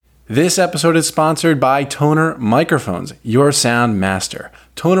This episode is sponsored by Toner Microphones, your sound master.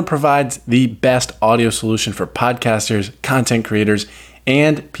 Toner provides the best audio solution for podcasters, content creators,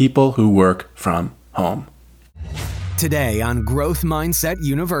 and people who work from home. Today on Growth Mindset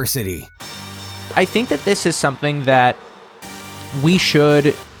University. I think that this is something that we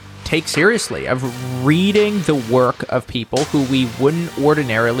should take seriously, of reading the work of people who we wouldn't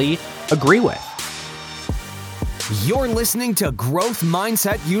ordinarily agree with. You're listening to Growth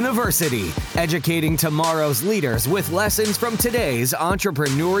Mindset University, educating tomorrow's leaders with lessons from today's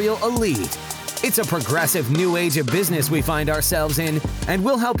entrepreneurial elite. It's a progressive new age of business we find ourselves in, and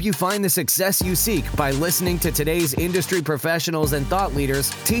we'll help you find the success you seek by listening to today's industry professionals and thought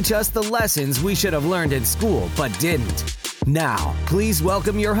leaders teach us the lessons we should have learned in school but didn't. Now, please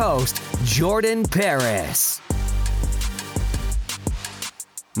welcome your host, Jordan Paris.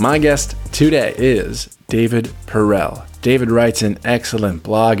 My guest today is David Perell. David writes an excellent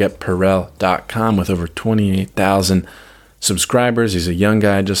blog at Perell.com with over 28,000 subscribers. He's a young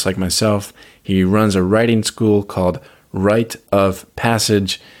guy just like myself. He runs a writing school called Rite of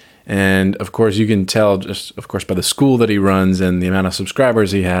Passage. And of course, you can tell just, of course, by the school that he runs and the amount of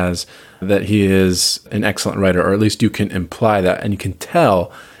subscribers he has that he is an excellent writer, or at least you can imply that. And you can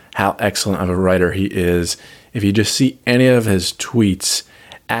tell how excellent of a writer he is if you just see any of his tweets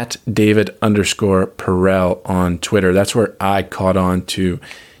at David_Perell on Twitter. That's where I caught on to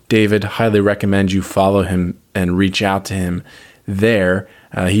David. Highly recommend you follow him and reach out to him there.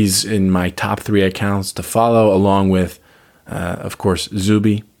 He's in my top 3 accounts to follow, along with, of course,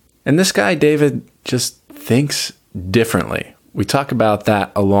 Zuby. And this guy, David, just thinks differently. We talk about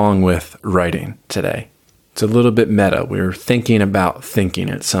that along with writing today. It's a little bit meta. We're thinking about thinking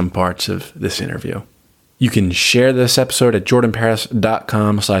at some parts of this interview. You can share this episode at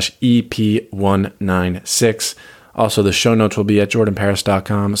jordanparis.com/EP196. Also, the show notes will be at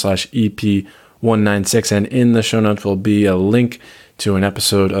jordanparis.com/EP196. And in the show notes will be a link to an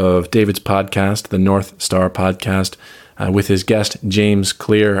episode of David's podcast, the North Star Podcast, with his guest, James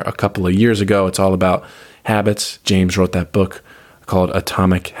Clear, a couple of years ago. It's all about habits. James wrote that book called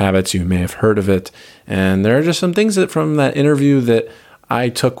Atomic Habits. You may have heard of it. And there are just some things from that interview that I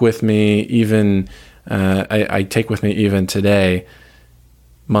took with me even... I take with me even today,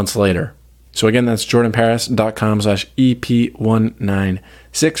 months later. So again, that's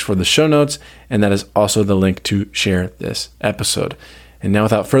jordanparis.com/EP196 for the show notes, and that is also the link to share this episode. And now,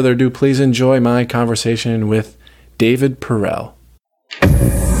 without further ado, please enjoy my conversation with David Perell.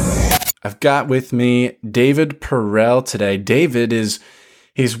 I've got with me David Perell today. David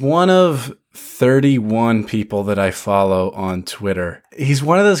he's one of 31 people that I follow on Twitter. He's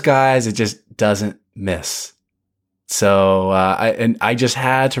one of those guys that just doesn't miss. So I just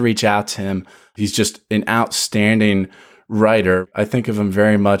had to reach out to him. He's just an outstanding writer. I think of him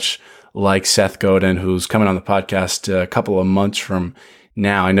very much like Seth Godin, who's coming on the podcast a couple of months from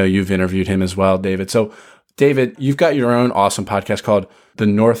now. I know you've interviewed him as well, David. So David, you've got your own awesome podcast called the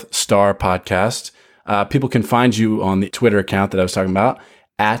North Star Podcast. People can find you on the Twitter account that I was talking about,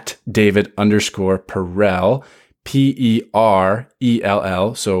 at David_Perell,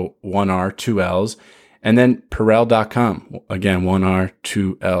 Perell, so 1 R, 2 L's, and then Perell.com, again, 1 R,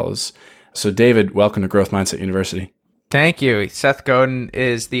 2 L's. So David, welcome to Growth Mindset University. Thank you. Seth Godin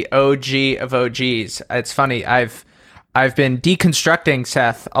is the OG of OGs. It's funny, I've been deconstructing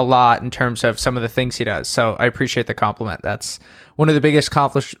Seth a lot in terms of some of the things he does, so I appreciate the compliment. That's one of the biggest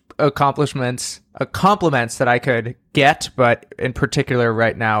compliments that I could get, but in particular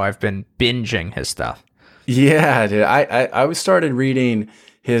right now, I've been binging his stuff. Yeah, dude. I started reading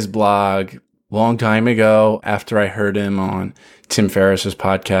his blog a long time ago after I heard him on Tim Ferriss's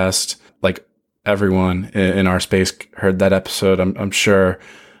podcast. Like everyone in our space heard that episode, I'm sure.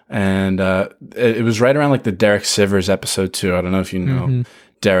 And it was right around like the Derek Sivers episode too. I don't know if you know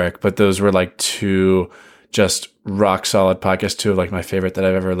Derek, but those were like 2 just rock solid podcasts, 2 of like my favorite that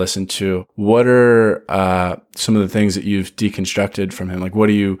I've ever listened to. What are some of the things that you've deconstructed from him? Like what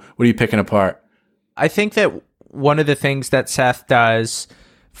are you picking apart? I think that one of the things that Seth does,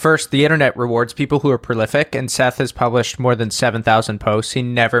 first, the internet rewards people who are prolific, and Seth has published more than 7,000 posts. He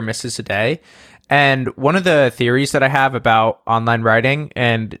never misses a day. And one of the theories that I have about online writing,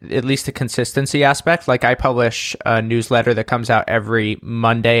 and at least the consistency aspect, like I publish a newsletter that comes out every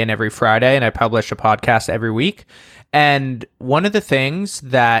Monday and every Friday, and I publish a podcast every week. And one of the things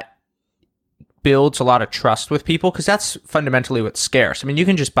that builds a lot of trust with people, because that's fundamentally what's scarce. I mean, you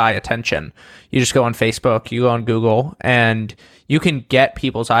can just buy attention. You just go on Facebook, you go on Google, and you can get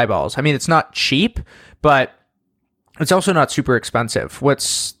people's eyeballs. I mean, it's not cheap, but it's also not super expensive.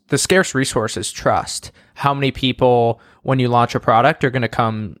 What's the scarce resource is trust. How many people, when you launch a product, are going to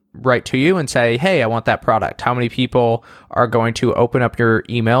come write to you and say, hey, I want that product? How many people are going to open up your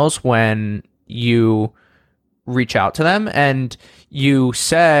emails when you reach out to them? And you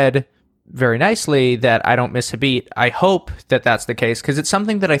said very nicely that I don't miss a beat. I hope that that's the case, because it's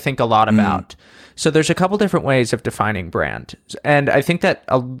something that I think a lot about. So there's a couple different ways of defining brand. And I think that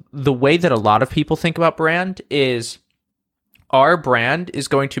the way that a lot of people think about brand is our brand is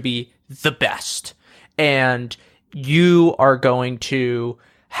going to be the best. And you are going to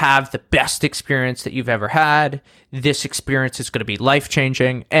have the best experience that you've ever had. This experience is going to be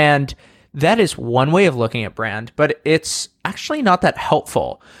life-changing. And that is one way of looking at brand, but it's actually not that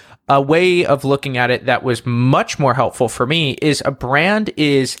helpful. A way of looking at it that was much more helpful for me is a brand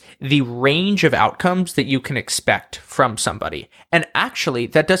is the range of outcomes that you can expect from somebody. And actually,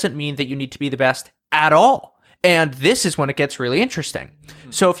 that doesn't mean that you need to be the best at all. And this is when it gets really interesting.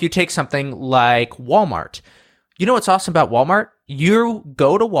 So if you take something like Walmart, you know what's awesome about Walmart? You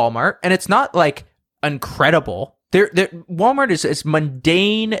go to Walmart and it's not like incredible. Walmart is as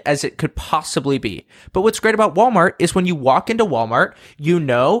mundane as it could possibly be. But what's great about Walmart is when you walk into Walmart, you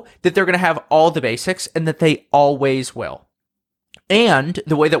know that they're going to have all the basics and that they always will. And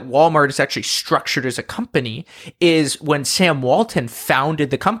the way that Walmart is actually structured as a company is when Sam Walton founded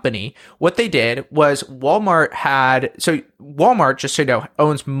the company, what they did was Walmart, just so you know,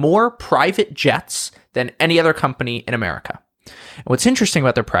 owns more private jets than any other company in America. And what's interesting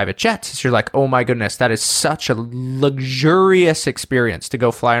about their private jets is you're like, oh my goodness, that is such a luxurious experience to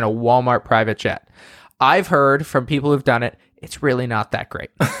go fly on a Walmart private jet. I've heard from people who've done it, it's really not that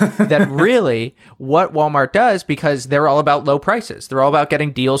great. That really what Walmart does, because they're all about low prices. They're all about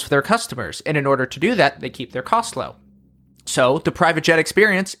getting deals for their customers. And in order to do that, they keep their costs low. So the private jet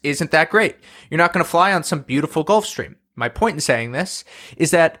experience isn't that great. You're not going to fly on some beautiful Gulfstream. My point in saying this is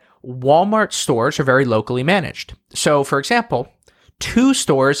that Walmart stores are very locally managed. So, for example, 2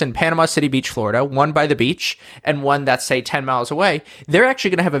 stores in Panama City Beach, Florida, one by the beach and one that's, say, 10 miles away, they're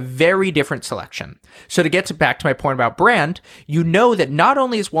actually going to have a very different selection. So to get back to my point about brand, you know that not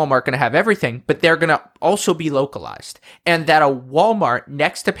only is Walmart going to have everything, but they're going to also be localized. And that a Walmart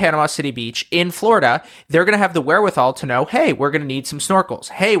next to Panama City Beach in Florida, they're going to have the wherewithal to know, hey, we're going to need some snorkels.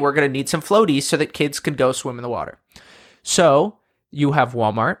 Hey, we're going to need some floaties so that kids can go swim in the water. So you have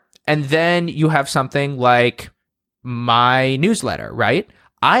Walmart, and then you have something like my newsletter, right?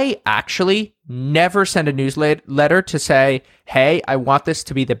 I actually never send a newsletter to say, hey, I want this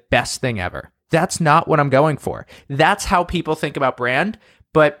to be the best thing ever. That's not what I'm going for. That's how people think about brand.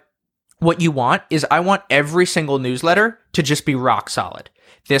 But what you want is I want every single newsletter to just be rock solid.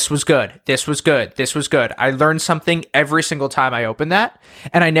 This was good. This was good. This was good. I learned something every single time I open that,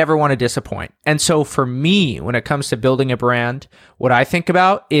 and I never want to disappoint. And so for me, when it comes to building a brand, what I think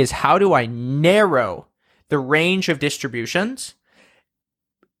about is how do I narrow the range of distributions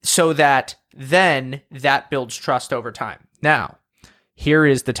so that then that builds trust over time. Now, here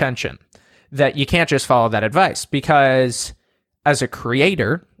is the tension that you can't just follow that advice, because as a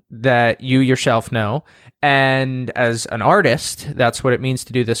creator that you yourself know, and as an artist, that's what it means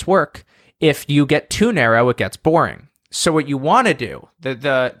to do this work. If you get too narrow, it gets boring. So what you want to do,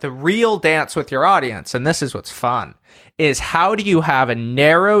 the real dance with your audience, and this is what's fun, is how do you have a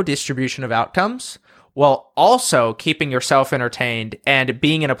narrow distribution of outcomes while also keeping yourself entertained and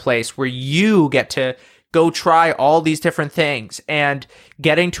being in a place where you get to go try all these different things and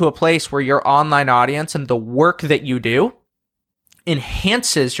getting to a place where your online audience and the work that you do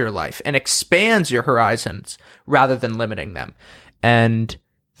enhances your life and expands your horizons rather than limiting them. And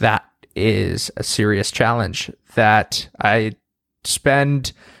that is a serious challenge that I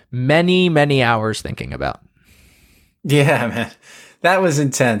spend many, many hours thinking about. Yeah, man. That was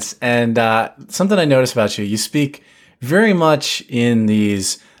intense. And something I noticed about you, you speak very much in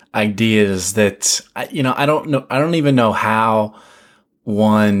these ideas that, I don't know. I don't even know how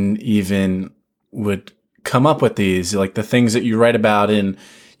one even would come up with these, like the things that you write about in,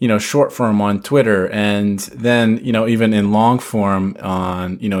 short form on Twitter, and then, even in long form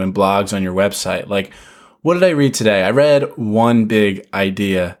on, in blogs on your website. Like, what did I read today? I read one big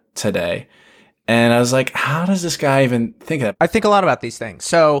idea today. And I was like, how does this guy even think of that? I think a lot about these things.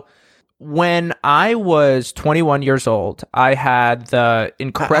 So when I was 21 years old, I had the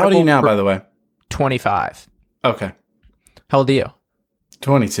incredible... How old are you now, by the way? 25. Okay. How old are you?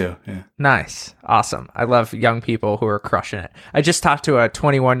 22, yeah. Nice. Awesome. I love young people who are crushing it. I just talked to a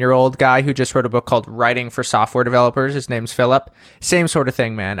 21-year-old guy who just wrote a book called Writing for Software Developers. His name's Philip. Same sort of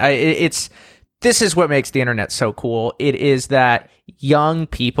thing, man. This is what makes the internet so cool. It is that young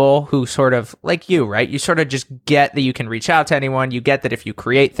people who sort of, like you, right? You sort of just get that you can reach out to anyone. You get that if you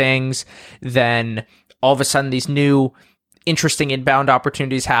create things, then all of a sudden these new interesting inbound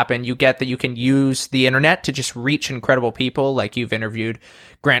opportunities happen. You get that you can use the internet to just reach incredible people. Like you've interviewed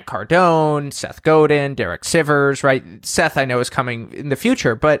Grant Cardone, Seth Godin, Derek Sivers, right? Seth, I know, is coming in the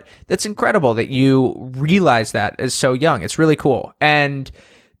future, but that's incredible that you realize that as so young. It's really cool. And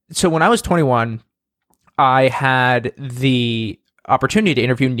so when I was 21, I had the opportunity to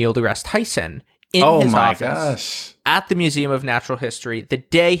interview Neil deGrasse Tyson in his office at the Museum of Natural History the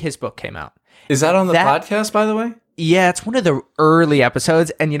day his book came out. Is that on the podcast, by the way? Yeah, it's one of the early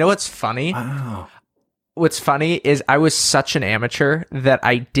episodes. And you know what's funny? Wow. What's funny is I was such an amateur that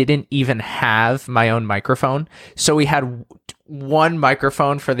I didn't even have my own microphone. So we had one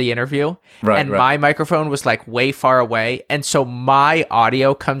microphone for the interview, my microphone was like way far away. And so my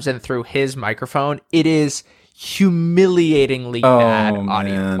audio comes in through his microphone. It is humiliatingly bad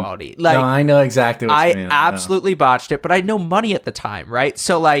audio quality. Like, no, I know exactly what you mean. I absolutely botched it, but I had no money at the time, right?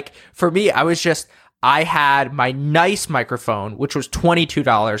 So like for me, I had my nice microphone, which was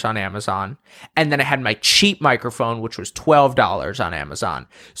 $22 on Amazon. And then I had my cheap microphone, which was $12 on Amazon.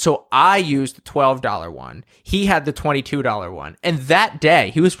 So I used the $12 one. He had the $22 one. And that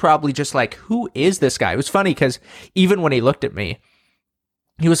day, he was probably just like, who is this guy? It was funny because even when he looked at me,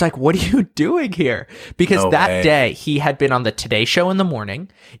 he was like, what are you doing here? Because day he had been on the Today Show in the morning,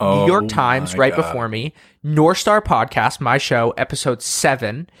 New York Times right before me, North Star Podcast, my show, episode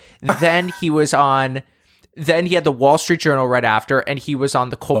 7. Then he was on, then he had the Wall Street Journal right after, and he was on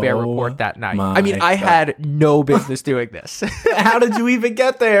the Colbert Report that night. I mean, I had no business doing this. How did you even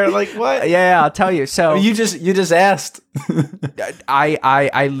get there? Like what? Yeah, I'll tell you. So you just asked.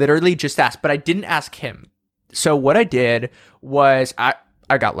 I literally just asked, but I didn't ask him. So what I did was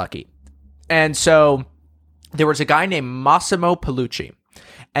I got lucky. And so there was a guy named Massimo Pellucci.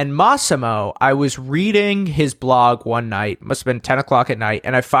 And Massimo, I was reading his blog one night, must have been 10 o'clock at night,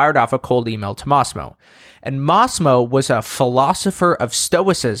 and I fired off a cold email to Massimo. And Massimo was a philosopher of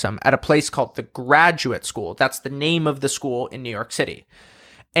Stoicism at a place called the Graduate School. That's the name of the school in New York City.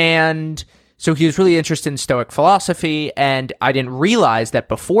 And so he was really interested in Stoic philosophy, and I didn't realize that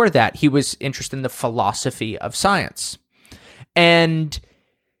before that he was interested in the philosophy of science. And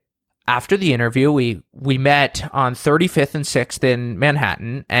after the interview, we met on 35th and 6th in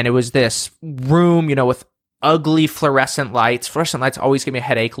Manhattan, and it was this room, with ugly fluorescent lights. Fluorescent lights always give me a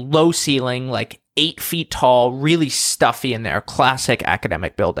headache. Low ceiling, like 8 feet tall, really stuffy in there. Classic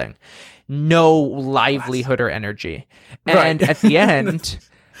academic building. No livelihood or energy. And at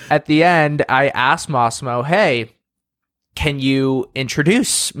the end, I asked Massimo, hey, can you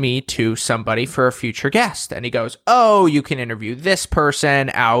introduce me to somebody for a future guest? And he goes, oh, you can interview this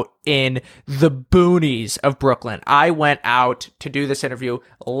person out in the boonies of Brooklyn. I went out to do this interview,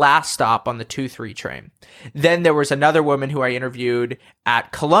 last stop on the 2-3 train. Then there was another woman who I interviewed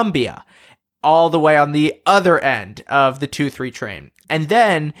at Columbia, all the way on the other end of the 2-3 train. And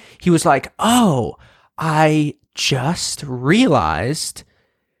then he was like, oh, I just realized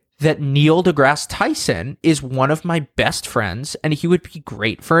that Neil deGrasse Tyson is one of my best friends and he would be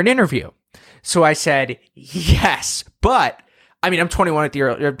great for an interview. So I said, yes, but I mean, I'm 21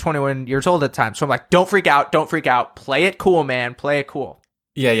 years old at the time. So I'm like, don't freak out. Play it cool, man. Play it cool.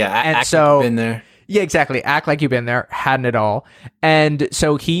 Yeah. And act so, like you've been there. Yeah, exactly. Act like you've been there. Hadn't at all. And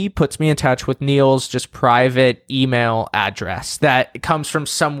so he puts me in touch with Neil's just private email address that comes from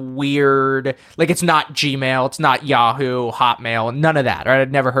some weird, like it's not Gmail, it's not Yahoo, Hotmail, none of that. Right?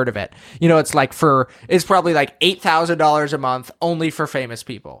 I'd never heard of it. It's like it's probably like $8,000 a month only for famous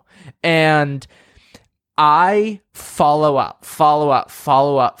people. And I follow up,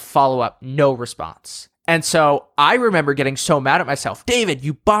 no response. And so I remember getting so mad at myself. David,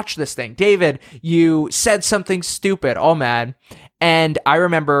 you botched this thing. David, you said something stupid, all mad. And I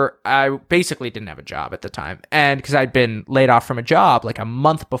remember I basically didn't have a job at the time. And because I'd been laid off from a job like a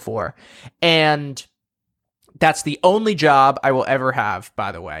month before. And that's the only job I will ever have,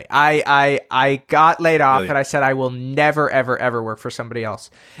 by the way. I got laid off, and I said I will never, ever, ever work for somebody else.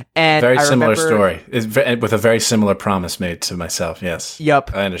 And very similar story, with a very similar promise made to myself. Yes.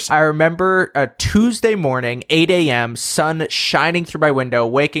 Yep. I understand. I remember a Tuesday morning, 8 a.m., sun shining through my window,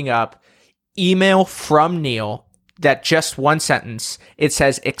 waking up, email from Neil that just one sentence. It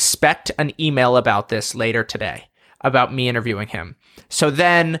says, expect an email about this later today, about me interviewing him. So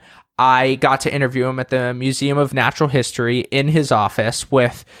then I got to interview him at the Museum of Natural History in his office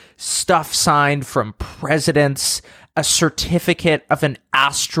with stuff signed from presidents, a certificate of an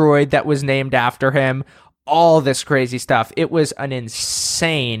asteroid that was named after him, all this crazy stuff. It was an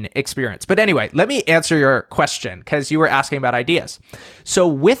insane experience. But anyway, let me answer your question because you were asking about ideas. So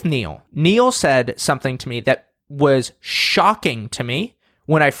with Neil said something to me that was shocking to me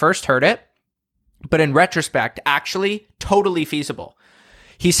when I first heard it. but in retrospect, actually totally feasible.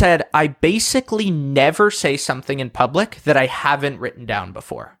 He said, I basically never say something in public that I haven't written down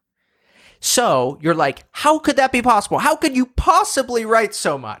before. So you're like, how could that be possible? How could you possibly write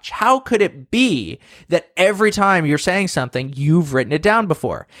so much? How could it be that every time you're saying something, you've written it down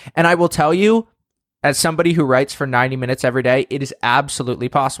before? And I will tell you, as somebody who writes for 90 minutes every day, it is absolutely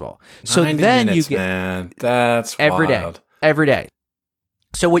possible. So 90 then minutes, you get man. That's every wild. day, every day.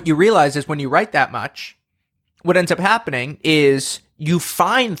 So what you realize is when you write that much, what ends up happening is you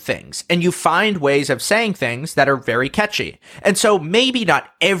find things and you find ways of saying things that are very catchy. And so maybe not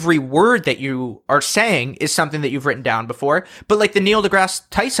every word that you are saying is something that you've written down before, but like the Neil deGrasse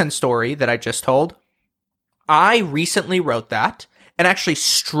Tyson story that I just told, I recently wrote that and actually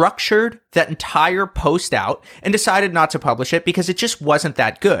structured that entire post out and decided not to publish it because it just wasn't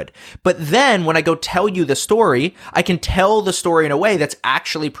that good. But then when I go tell you the story, I can tell the story in a way that's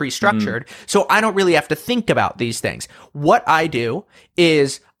actually pre-structured. So I don't really have to think about these things. What I do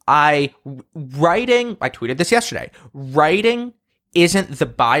is I tweeted this yesterday. Writing isn't the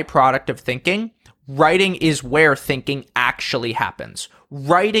byproduct of thinking. Writing is where thinking actually happens.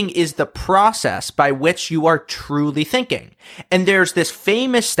 Writing is the process by which you are truly thinking. And there's this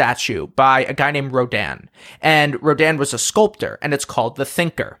famous statue by a guy named Rodin. And Rodin was a sculptor, and it's called The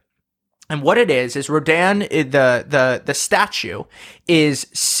Thinker. And what it is Rodin, the statue, is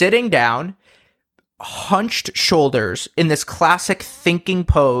sitting down, hunched shoulders in this classic thinking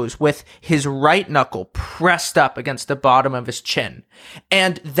pose with his right knuckle pressed up against the bottom of his chin.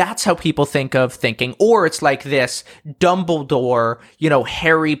 And that's how people think of thinking. Or it's like this Dumbledore,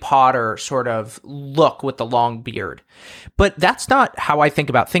 Harry Potter sort of look with the long beard. But that's not how I think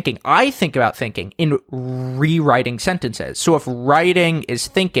about thinking. I think about thinking in rewriting sentences. So if writing is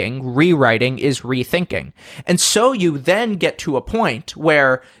thinking, rewriting is rethinking. And so you then get to a point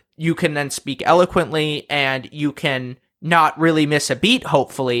where you can then speak eloquently and you can not really miss a beat,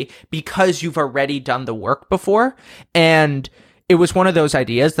 hopefully, because you've already done the work before. And it was one of those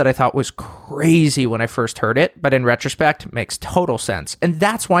ideas that I thought was crazy when I first heard it, but in retrospect, makes total sense. And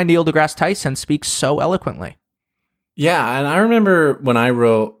that's why Neil deGrasse Tyson speaks so eloquently. Yeah, and I remember when I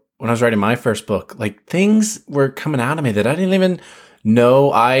was writing my first book, like things were coming out of me that I didn't even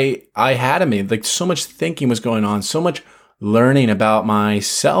know I had in me. Like so much thinking was going on, so much learning about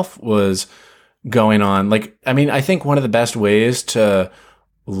myself was going on. I think one of the best ways to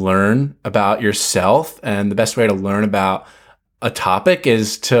learn about yourself and the best way to learn about a topic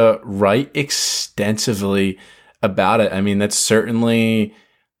is to write extensively about it. I mean, that's certainly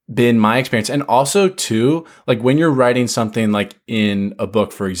been my experience. And also too, like when you're writing something like in a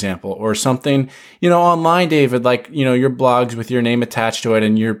book, for example, or something, online, David, like, your blogs with your name attached to it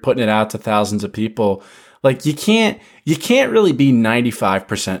and you're putting it out to thousands of people. Like you can't really be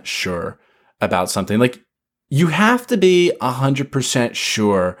 95% sure about something. Like you have to be 100%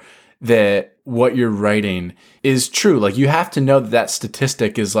 sure that what you're writing is true. Like you have to know that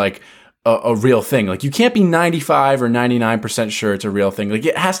statistic is like a real thing. Like you can't be 95 or 99% sure it's a real thing. Like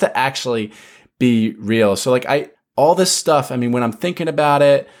it has to actually be real. So like all this stuff, I mean, when I'm thinking about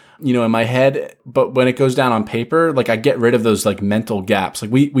it, in my head, but when it goes down on paper, like I get rid of those like mental gaps. Like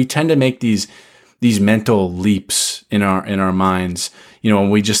we tend to make these mental leaps in our minds, when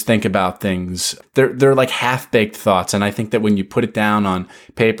we just think about things. They're like half-baked thoughts. And I think that when you put it down on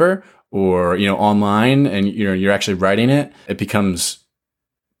paper or, online and you're actually writing it, it becomes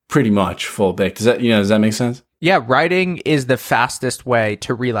pretty much full-baked. Does that make sense? Yeah, writing is the fastest way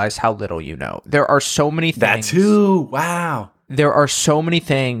to realize how little you know. There are so many things. That too. Wow. There are so many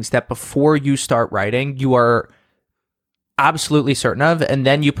things that before you start writing, you are absolutely certain of, and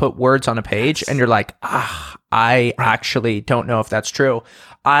then you put words on a page and you're like, I actually don't know if that's true.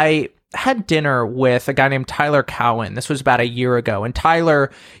 I had dinner with a guy named Tyler Cowen. This was about a year ago, and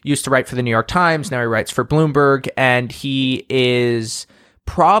Tyler used to write for the New York Times. Now he writes for Bloomberg, and he is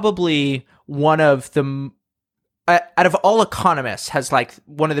probably one of the out of all economists, has like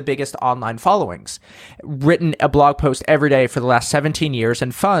one of the biggest online followings, written a blog post every day for the last 17 years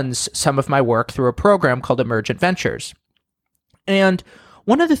and funds some of my work through a program called Emergent Ventures. And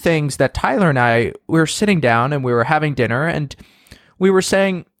one of the things that Tyler and we were sitting down and we were having dinner and we were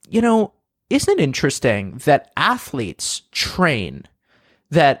saying, isn't it interesting that athletes train,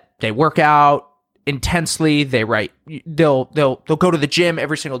 that they work out intensely, they'll go to the gym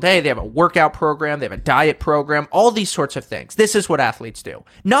every single day, they have a workout program, they have a diet program, all these sorts of things. This is what athletes do.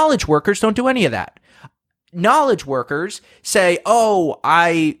 Knowledge workers don't do any of that. knowledge workers say, oh,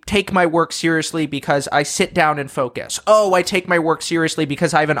 I take my work seriously because I sit down and focus. Oh, I take my work seriously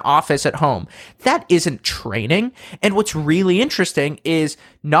because I have an office at home. That isn't training. And what's really interesting is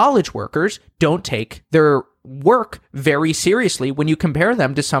knowledge workers don't take their work very seriously when you compare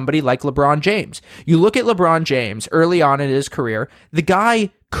them to somebody like LeBron James. You look at LeBron James early on in his career, the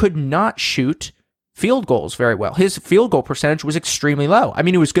guy could not shoot field goals very well. His field goal percentage was extremely low. I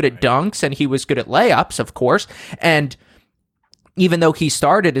mean, he was good at dunks and he was good at layups, of course. And even though he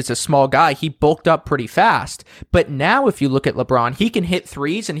started as a small guy, he bulked up pretty fast. But now if you look at LeBron, he can hit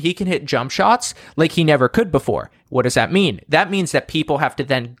threes and he can hit jump shots like he never could before. What does that mean? That means that people have to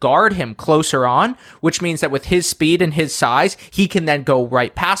then guard him closer on, which means that with his speed and his size, he can then go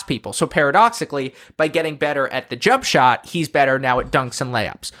right past people. So paradoxically, by getting better at the jump shot, he's better now at dunks and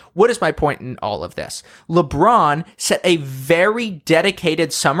layups. What is my point in all of this? LeBron set a very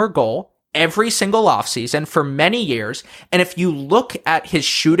dedicated summer goal every single offseason for many years. And if you look at his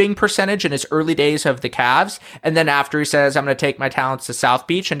shooting percentage in his early days of the Cavs, and then after he says, I'm going to take my talents to South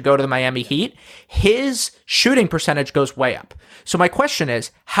Beach and go to the Miami Heat, his shooting percentage goes way up. So my question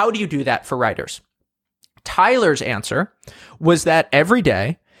is, how do you do that for writers? Tyler's answer was that every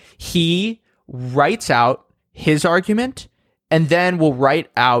day he writes out his argument and then will write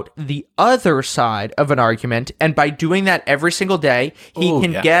out the other side of an argument. And by doing that every single day, he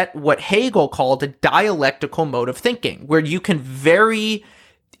can get what Hegel called a dialectical mode of thinking, where you can very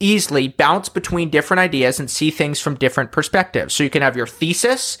easily bounce between different ideas and see things from different perspectives. So you can have your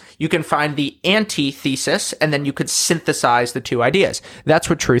thesis, you can find the antithesis, and then you could synthesize the two ideas. That's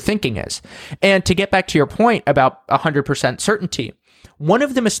what true thinking is. And to get back to your point about 100% certainty, one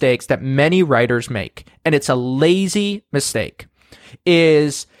of the mistakes that many writers make, and it's a lazy mistake,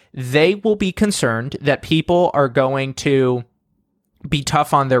 is they will be concerned that people are going to be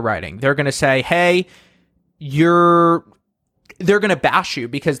tough on their writing. They're going to say, hey, they're going to bash you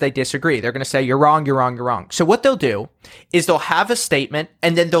because they disagree. They're going to say, you're wrong, you're wrong, you're wrong. So what they'll do is they'll have a statement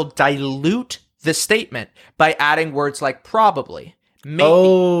and then they'll dilute the statement by adding words like probably,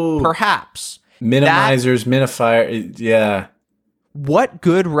 maybe, perhaps. Minimizers, minifier, yeah. What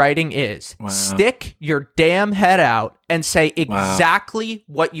good writing is. Wow. Stick your damn head out and say exactly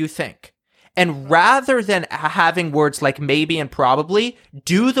what you think. And rather than having words like maybe and probably,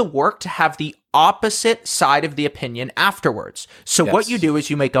 do the work to have the opposite side of the opinion afterwards. So what you do is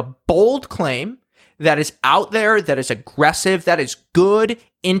you make a bold claim that is out there, that is aggressive, that is good,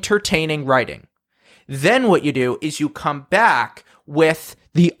 entertaining writing. Then what you do is you come back with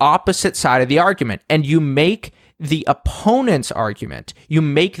the opposite side of the argument and you make the opponent's argument. You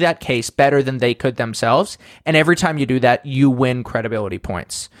make that case better than they could themselves. And every time you do that, you win credibility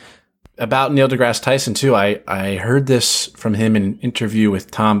points. About Neil deGrasse Tyson, too, I heard this from him in an interview with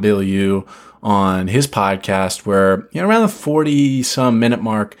Tom Bilyeu on his podcast where, around the 40-some minute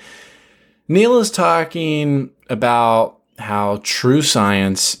mark, Neil is talking about how true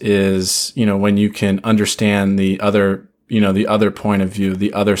science is, when you can understand the other point of view,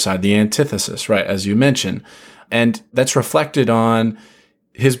 the other side, the antithesis, right, as you mentioned. And that's reflected on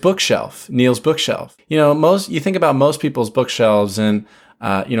his bookshelf, Neil's bookshelf. You think about most people's bookshelves and,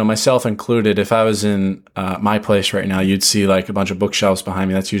 myself included, if I was in my place right now, you'd see like a bunch of bookshelves behind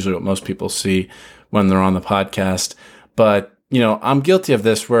me. That's usually what most people see when they're on the podcast. But, I'm guilty of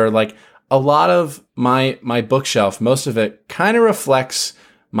this where like a lot of my bookshelf, most of it kind of reflects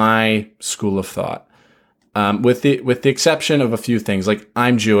my school of thought. With the exception of a few things, like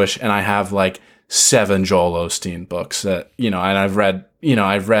I'm Jewish and I have like 7 Joel Osteen books that, and I've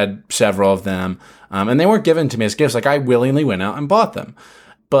read several of them. And they weren't given to me as gifts. Like I willingly went out and bought them.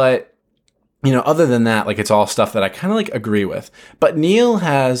 But, other than that, like it's all stuff that I kind of like agree with. But Neil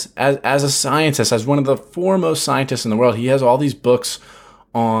has, as a scientist, as one of the foremost scientists in the world, he has all these books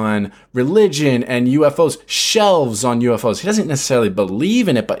on religion and UFOs, shelves on UFOs. He doesn't necessarily believe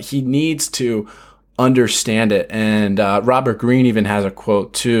in it, but he needs to understand it. And Robert Greene even has a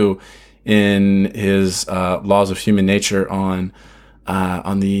quote too in his Laws of Human Nature on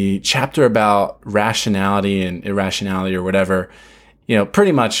the chapter about rationality and irrationality or whatever.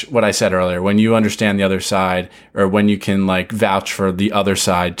 Pretty much what I said earlier, when you understand the other side or when you can like vouch for the other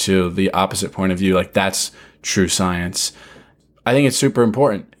side to the opposite point of view, like that's true science. I think it's super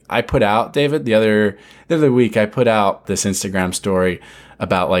important. I put out, David, the other week, I put out this Instagram story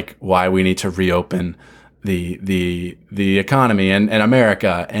about like why we need to reopen the economy and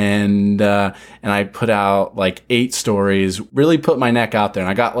America. And I put out like 8 stories, really put my neck out there. And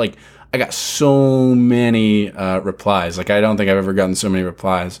I got so many replies. Like I don't think I've ever gotten so many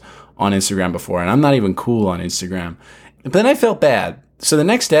replies on Instagram before. And I'm not even cool on Instagram. But then I felt bad. So the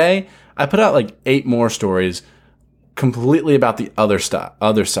next day I put out like 8 more stories completely about the other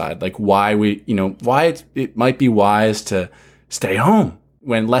side, like why it might be wise to stay home.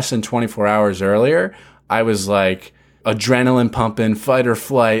 When less than 24 hours earlier, I was like adrenaline pumping, fight or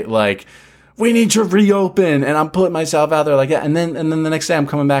flight, like we need to reopen, and I'm putting myself out there like that. And then the next day I'm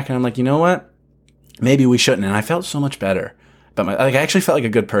coming back and I'm like, you know what? Maybe we shouldn't. And I felt so much better. But I actually felt like a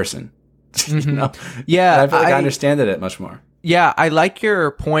good person. You know? Yeah. And I feel like I understand it much more. Yeah, I like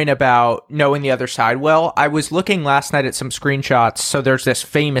your point about knowing the other side well. I was looking last night at some screenshots. So there's this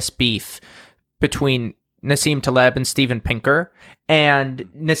famous beef between Nassim Taleb and Steven Pinker. And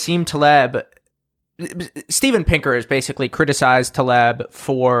Steven Pinker has basically criticized Taleb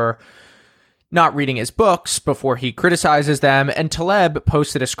for not reading his books before he criticizes them. And Taleb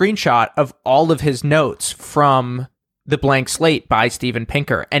posted a screenshot of all of his notes from The Blank Slate by Steven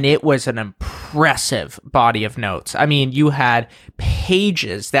Pinker, and it was an impressive body of notes. I mean, you had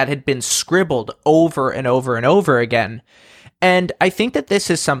pages that had been scribbled over and over and over again. And I think that this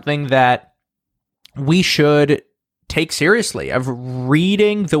is something that we should take seriously, of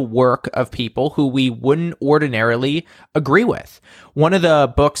reading the work of people who we wouldn't ordinarily agree with. One of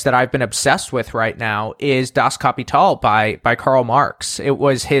the books that I've been obsessed with right now is Das Kapital by Karl Marx. It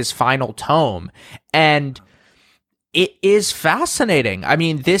was his final tome, and it is fascinating. I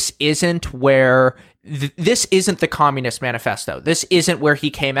mean, this isn't the Communist Manifesto. This isn't where he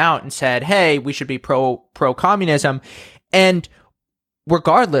came out and said, hey, we should be pro-communism. And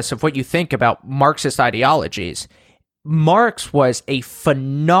regardless of what you think about Marxist ideologies, Marx was a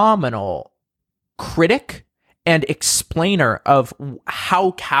phenomenal critic and explainer of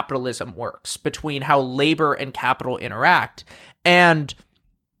how capitalism works, between how labor and capital interact. And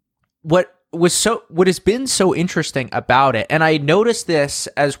what has been so interesting about it, and I noticed this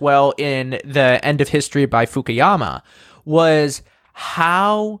as well in The End of History by Fukuyama, was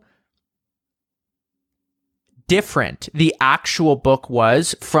how different the actual book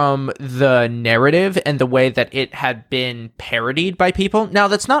was from the narrative and the way that it had been parodied by people. Now,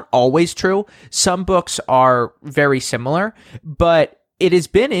 that's not always true. Some books are very similar, but it has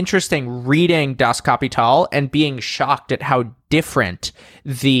been interesting reading Das Kapital and being shocked at how different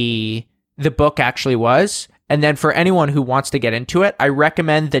the book actually was. And then for anyone who wants to get into it, I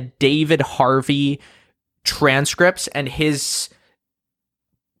recommend the David Harvey transcripts and his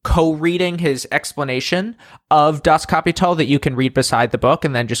co-reading, his explanation of Das Kapital that you can read beside the book,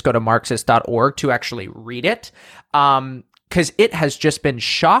 and then just go to Marxist.org to actually read it. Because it has just been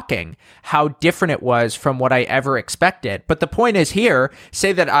shocking how different it was from what I ever expected. But the point is here,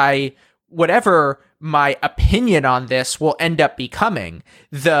 say that whatever my opinion on this will end up becoming,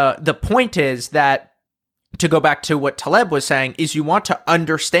 the point is that, to go back to what Taleb was saying, is you want to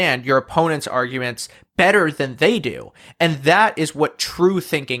understand your opponent's arguments better than they do. And that is what true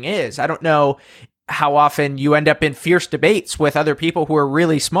thinking is. I don't know how often you end up in fierce debates with other people who are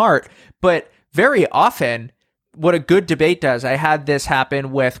really smart, but very often what a good debate does, I had this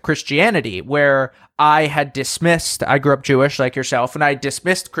happen with Christianity, where I grew up Jewish like yourself, and I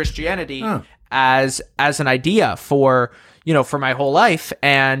dismissed Christianity as an idea for my whole life.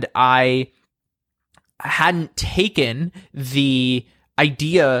 And I hadn't taken the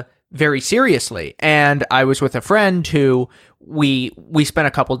idea very seriously. And I was with a friend who we spent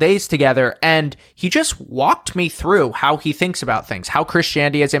a couple days together, and he just walked me through how he thinks about things, how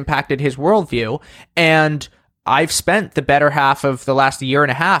Christianity has impacted his worldview. And I've spent the better half of the last year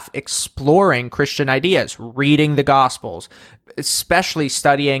and a half exploring Christian ideas, reading the Gospels, especially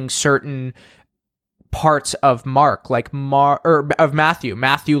studying certain parts of of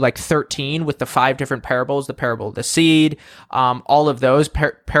Matthew like 13 with the 5 different parables, the parable of the seed, all of those,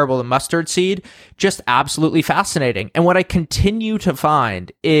 parable of the mustard seed, just absolutely fascinating. And what I continue to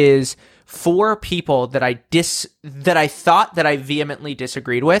find is, for people that I thought that I vehemently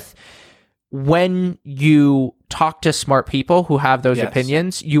disagreed with, when you talk to smart people who have those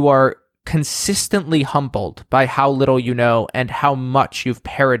opinions, you are consistently humbled by how little you know and how much you've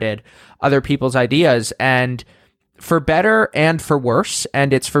parroted other people's ideas, and for better and for worse.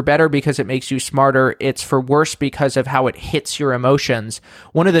 And it's for better because it makes you smarter. It's for worse because of how it hits your emotions.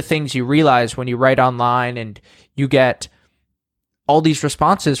 One of the things you realize when you write online and you get all these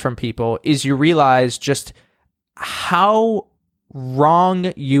responses from people is you realize just how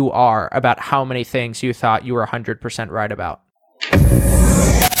wrong you are about how many things you thought you were 100% right about.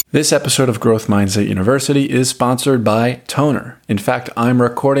 This episode of Growth Mindset University is sponsored by Toner. In fact, I'm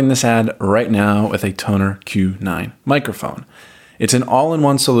recording this ad right now with a Toner Q9 microphone. It's an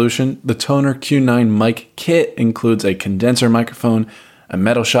all-in-one solution. The Toner Q9 mic kit includes a condenser microphone, a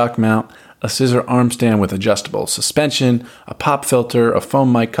metal shock mount, a scissor arm stand with adjustable suspension, a pop filter, a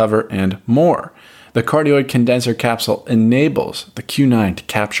foam mic cover, and more. The cardioid condenser capsule enables the Q9 to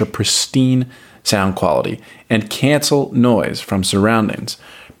capture pristine sound quality and cancel noise from surroundings,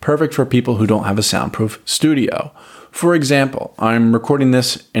 perfect for people who don't have a soundproof studio. For example, I'm recording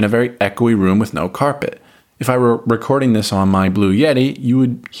this in a very echoey room with no carpet. If I were recording this on my Blue Yeti, you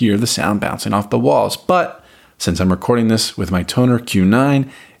would hear the sound bouncing off the walls. But since I'm recording this with my Tonor Q9,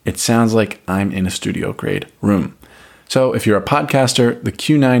 it sounds like I'm in a studio grade room. So if you're a podcaster, the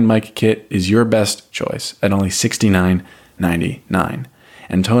Q9 mic kit is your best choice at only $69.99.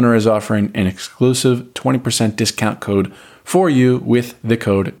 And Tonor is offering an exclusive 20% discount code for you with the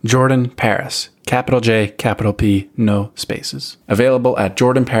code Jordan Paris. Capital J, capital P, no spaces. Available at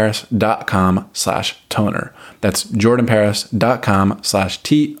jordanparis.com/tonor. That's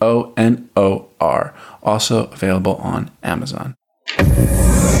jordanparis.com/TONOR. Also available on Amazon.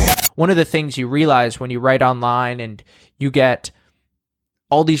 One of the things you realize when you write online and you get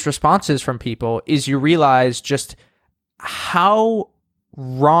all these responses from people is you realize just how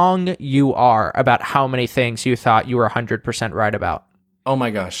wrong you are about how many things you thought you were 100% right about. Oh my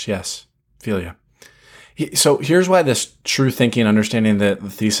gosh, yes. Feel you. So here's why this true thinking, understanding the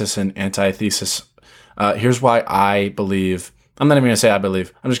thesis and antithesis, here's why I believe, I'm not even going to say I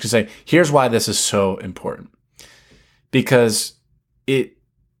believe, I'm just going to say, here's why this is so important. Because it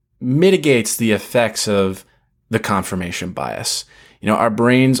mitigates the effects of the confirmation bias. You know, our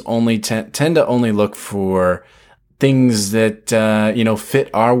brains only tend to only look for things that, fit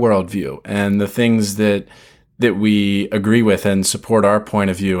our worldview and the things that we agree with and support our point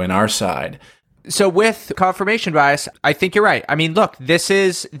of view and our side. So with confirmation bias, I think you're right. I mean, look, this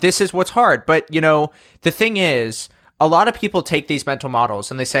is what's hard. But, the thing is, a lot of people take these mental models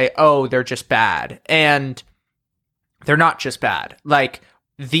and they say, oh, they're just bad. And they're not just bad. Like,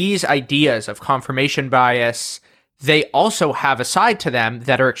 these ideas of confirmation bias, they also have a side to them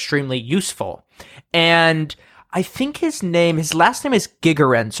that are extremely useful. And I think his last name is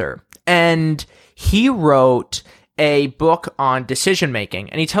Gigerenzer. And he wrote a book on decision making,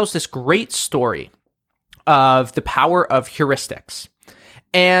 and he tells this great story of the power of heuristics.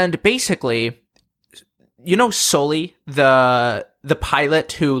 And basically, Sully, the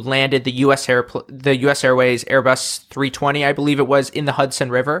pilot who landed the U.S. Airways Airbus 320, I believe it was, in the Hudson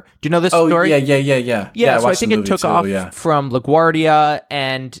River. Do you know this story? Yeah, so I think it took off from LaGuardia,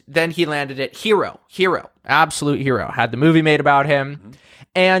 and then he landed at Hero, absolute hero. Had the movie made about him. Mm-hmm.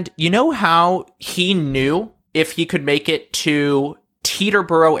 And you know how he knew if he could make it to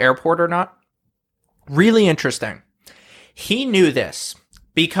Teterboro Airport or not? Really interesting. He knew this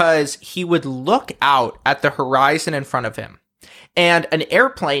because he would look out at the horizon in front of him. And an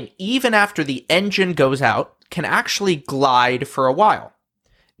airplane, even after the engine goes out, can actually glide for a while.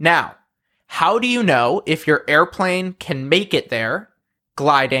 Now, how do you know if your airplane can make it there,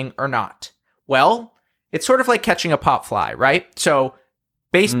 gliding or not? Well, it's sort of like catching a pop fly, right? So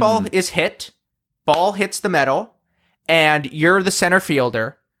baseball is hit, ball hits the metal, and you're the center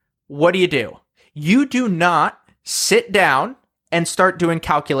fielder. What do? You do not sit down and start doing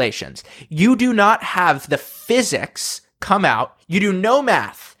calculations. You do not have the physics come out. You do no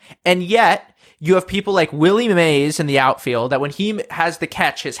math. And yet, you have people like Willie Mays in the outfield that when he has the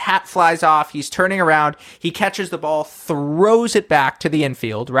catch, his hat flies off, he's turning around, he catches the ball, throws it back to the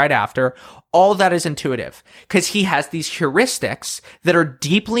infield right after. All that is intuitive because he has these heuristics that are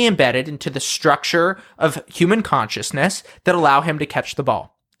deeply embedded into the structure of human consciousness that allow him to catch the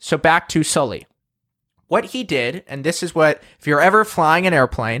ball. So back to Sully. What he did, and this is what, if you're ever flying an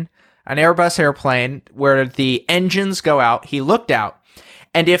airplane, an Airbus airplane where the engines go out, he looked out.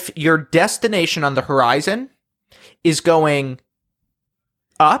 And if your destination on the horizon is going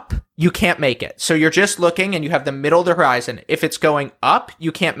up, you can't make it. So you're just looking and you have the middle of the horizon. If it's going up,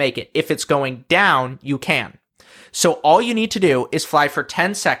 you can't make it. If it's going down, you can. So all you need to do is fly for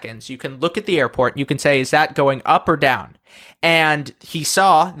 10 seconds. You can look at the airport. You can say, is that going up or down? And he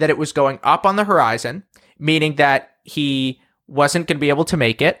saw that it was going up on the horizon, meaning that he wasn't going to be able to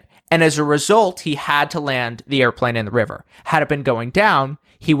make it. And as a result, he had to land the airplane in the river. Had it been going down,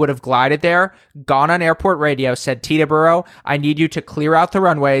 he would have glided there, gone on airport radio, said, Teterboro, I need you to clear out the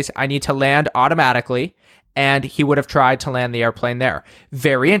runways. I need to land automatically. And he would have tried to land the airplane there.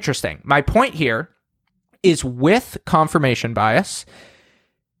 Very interesting. My point here is with confirmation bias,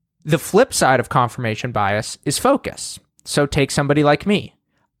 the flip side of confirmation bias is focus. So take somebody like me.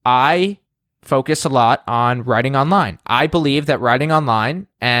 I focus a lot on writing online. I believe that writing online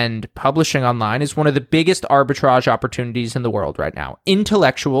and publishing online is one of the biggest arbitrage opportunities in the world right now.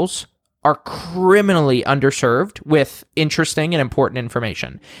 Intellectuals are criminally underserved with interesting and important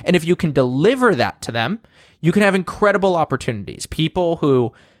information. And if you can deliver that to them, you can have incredible opportunities. People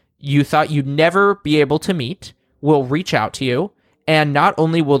who you thought you'd never be able to meet will reach out to you. And not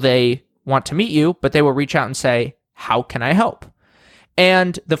only will they want to meet you, but they will reach out and say, how can I help?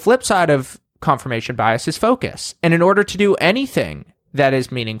 And the flip side of confirmation bias is focus. And in order to do anything that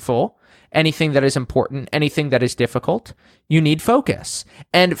is meaningful, anything that is important, anything that is difficult, you need focus.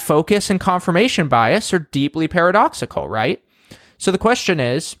 And focus and confirmation bias are deeply paradoxical, right? So the question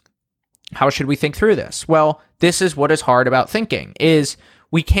is, how should we think through this? Well, this is what is hard about thinking, is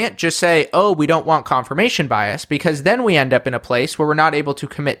we can't just say, oh, we don't want confirmation bias, because then we end up in a place where we're not able to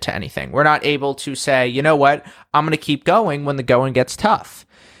commit to anything. We're not able to say, you know what, I'm going to keep going when the going gets tough.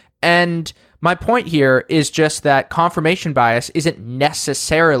 And my point here is just that confirmation bias isn't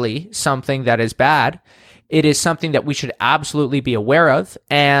necessarily something that is bad. It is something that we should absolutely be aware of.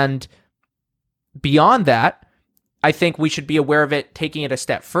 And beyond that, I think we should be aware of it, taking it a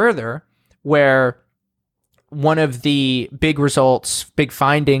step further, where one of the big results, big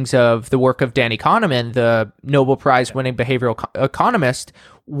findings of the work of Danny Kahneman, the Nobel Prize winning behavioral economist,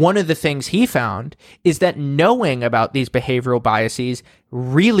 one of the things he found is that knowing about these behavioral biases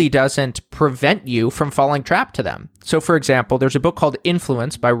really doesn't prevent you from falling trapped to them. So, for example, there's a book called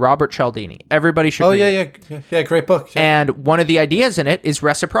Influence by Robert Cialdini. Everybody should read it. Yeah, great book. Yeah. And one of the ideas in it is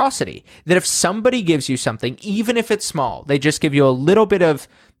reciprocity. That if somebody gives you something, even if it's small, they just give you a little bit of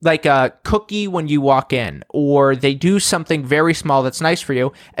like a cookie when you walk in, or they do something very small that's nice for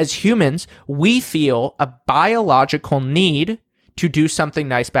you. As humans, we feel a biological need to do something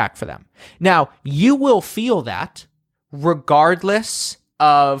nice back for them. Now, you will feel that regardless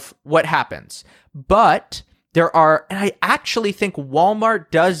of what happens. But there are, and I actually think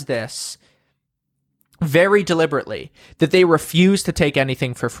Walmart does this very deliberately, that they refuse to take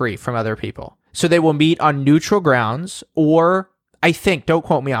anything for free from other people. So they will meet on neutral grounds, or I think, don't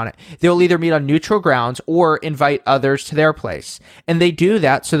quote me on it, they'll either meet on neutral grounds or invite others to their place. And they do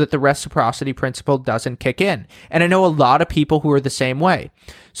that so that the reciprocity principle doesn't kick in. And I know a lot of people who are the same way.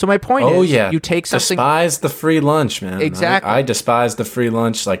 So my point is, you take something... Despise the free lunch, man. Exactly. I despise the free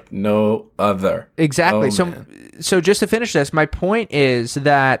lunch like no other. Exactly. So just to finish this, my point is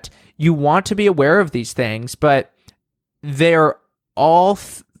that you want to be aware of these things, but they're all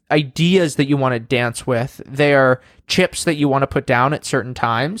ideas that you want to dance with. They are chips that you want to put down at certain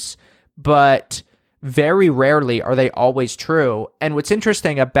times, but very rarely are they always true. And what's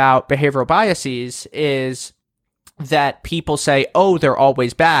interesting about behavioral biases is that people say, oh, they're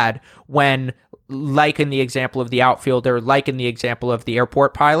always bad, when, like in the example of the outfielder, like in the example of the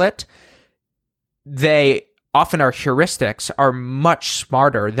airport pilot, they often, our heuristics are much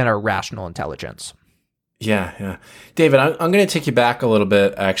smarter than our rational intelligence. Yeah. David, I'm going to take you back a little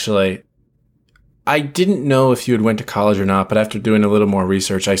bit, actually. I didn't know if you had went to college or not, but after doing a little more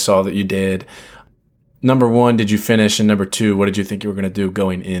research, I saw that you did. Number one, did you finish? And number two, what did you think you were going to do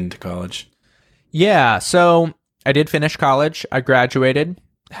going into college? Yeah, so I did finish college. I graduated,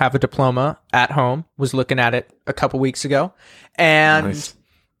 have a diploma at home, was looking at it a couple weeks ago. And nice.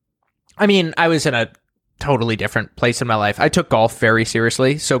 I mean, I was in a totally different place in my life. I took golf very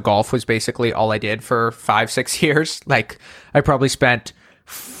seriously. So golf was basically all I did for 5-6 years. Like, I probably spent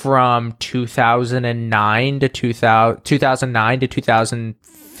from 2009 to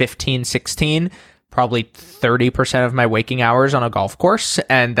 2015, 16, probably 30% of my waking hours on a golf course.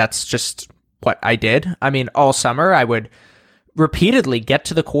 And that's just what I did. I mean, all summer I would repeatedly get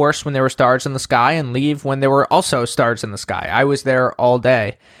to the course when there were stars in the sky and leave when there were also stars in the sky. I was there all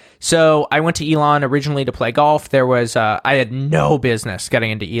day. So I went to Elon originally to play golf. There was, I had no business getting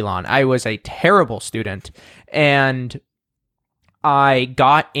into Elon. I was a terrible student, and I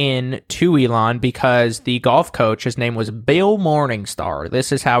got into Elon because the golf coach, his name was Bill Morningstar.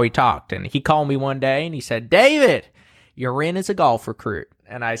 This is how he talked. And he called me one day and he said, David, you're in as a golf recruit.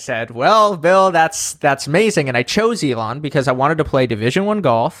 And I said, well, Bill, that's amazing. And I chose Elon because I wanted to play Division I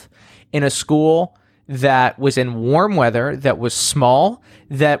golf in a school that was in warm weather, that was small,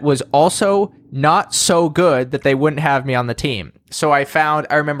 that was also not so good that they wouldn't have me on the team. So I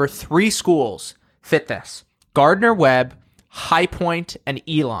remember 3 schools fit this: Gardner-Webb, High Point, and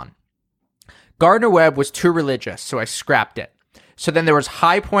Elon. Gardner-Webb was too religious, so I scrapped it. So then there was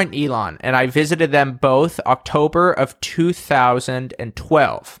High Point and Elon, and I visited them both October of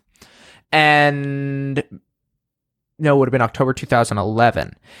 2012. And no, it would have been October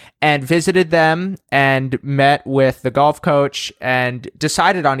 2011, and visited them and met with the golf coach and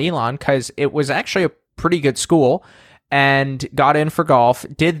decided on Elon because it was actually a pretty good school. and got in for golf,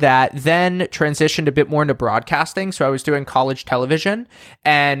 did that, then transitioned a bit more into broadcasting. So I was doing college television,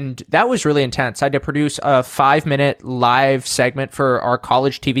 and that was really intense. I had to produce a 5-minute live segment for our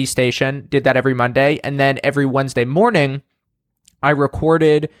college TV station, did that every Monday. And then every Wednesday morning, I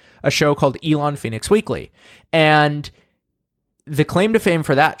recorded a show called Elon Phoenix Weekly. And the claim to fame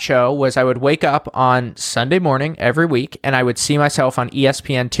for that show was I would wake up on Sunday morning every week, and I would see myself on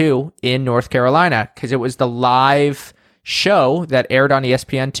ESPN2 in North Carolina, because it was the live show that aired on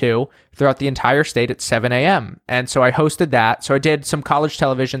ESPN2 throughout the entire state at 7 a.m. And so I hosted that. So I did some college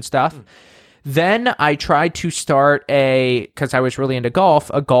television stuff. Then I tried to start because I was really into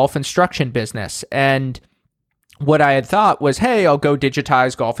golf, a golf instruction business. And what I had thought was, hey, I'll go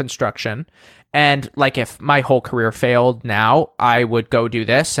digitize golf instruction. And like, if my whole career failed now, I would go do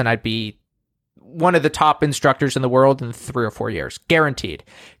this and I'd be one of the top instructors in the world in 3 or 4 years, guaranteed,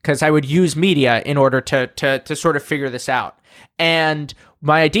 because I would use media in order to sort of figure this out. And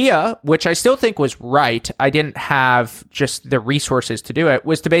my idea, which I still think was right, I didn't have just the resources to do it,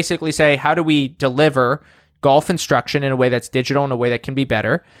 was to basically say, how do we deliver golf instruction in a way that's digital, in a way that can be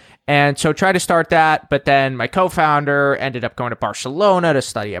better? And so try to start that, but then my co-founder ended up going to Barcelona to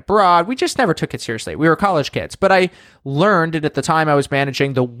study abroad. We just never took it seriously. We were college kids, but I learned, and at the time I was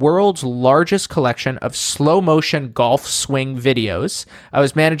managing the world's largest collection of slow motion golf swing videos. I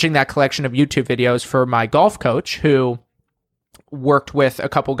was managing that collection of YouTube videos for my golf coach, who worked with a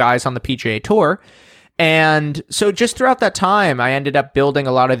couple guys on the PGA Tour. And so just throughout that time, I ended up building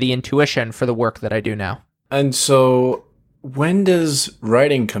a lot of the intuition for the work that I do now. And so when does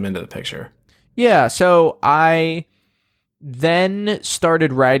writing come into the picture? Yeah, so I then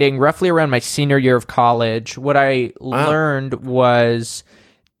started writing roughly around my senior year of college. What I learned was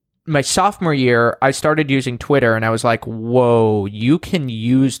my sophomore year, I started using Twitter, and I was like, whoa, you can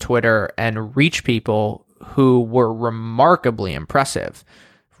use Twitter and reach people who were remarkably impressive.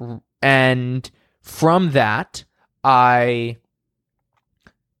 And from that, I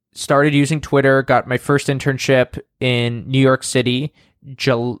started using Twitter, got my first internship in New York City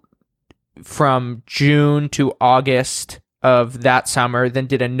from June to August of that summer, then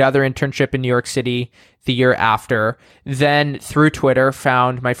did another internship in New York City the year after. Then through Twitter,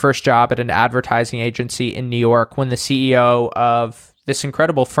 found my first job at an advertising agency in New York when the CEO of this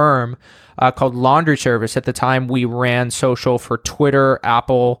incredible firm called Laundry Service, at the time we ran social for Twitter,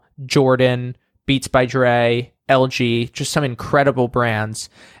 Apple, Jordan, Beats by Dre, LG, just some incredible brands.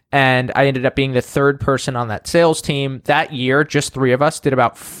 And I ended up being the third person on that sales team. That year, just 3 of us did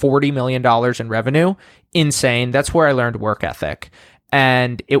about $40 million in revenue. Insane. That's where I learned work ethic.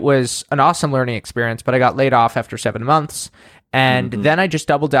 And it was an awesome learning experience, but I got laid off after 7 months. And then I just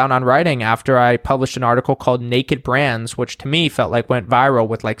doubled down on writing after I published an article called Naked Brands, which to me felt like went viral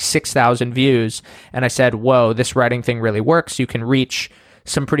with like 6,000 views. And I said, whoa, this writing thing really works. You can reach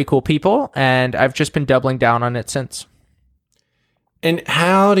some pretty cool people. And I've just been doubling down on it since. And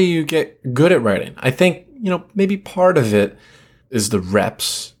how do you get good at writing? I think, maybe part of it is the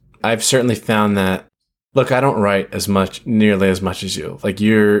reps. I've certainly found that, look, I don't write nearly as much as you. Like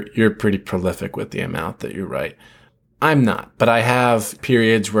you're pretty prolific with the amount that you write. I'm not, but I have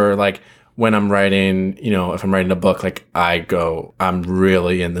periods where like when I'm writing, if I'm writing a book, like I'm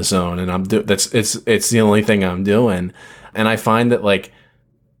really in the zone and it's the only thing I'm doing. And I find that like,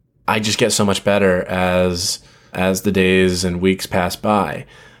 I just get so much better as the days and weeks pass by.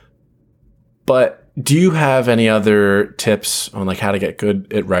 But do you have any other tips on like how to get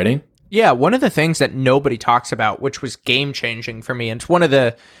good at writing? Yeah, one of the things that nobody talks about, which was game changing for me, and it's one of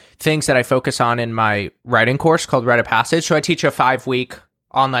the things that I focus on in my writing course called Write a Passage. So I teach a 5-week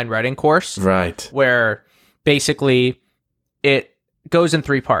online writing course. Right. Where basically it goes in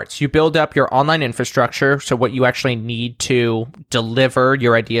 3 parts. You build up your online infrastructure, so what you actually need to deliver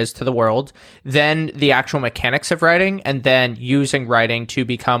your ideas to the world, then the actual mechanics of writing, and then using writing to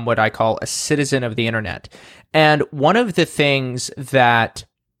become what I call a citizen of the internet. And one of the things that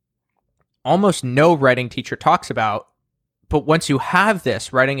almost no writing teacher talks about, but once you have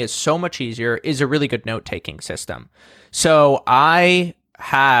this, writing is so much easier, is a really good note-taking system. So I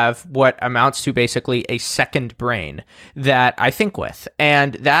have what amounts to basically a second brain that I think with.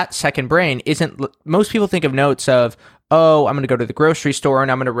 And that second brain most people think of notes of, oh, I'm going to go to the grocery store and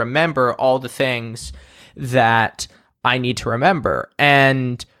I'm going to remember all the things that I need to remember.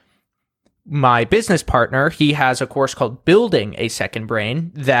 And my business partner, he has a course called Building a Second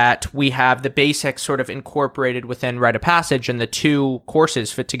Brain that we have the basics sort of incorporated within Write a Passage, and the 2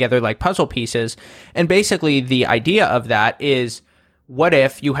 courses fit together like puzzle pieces. And basically the idea of that is, what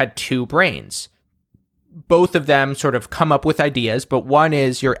if you had 2 brains? Both of them sort of come up with ideas, but one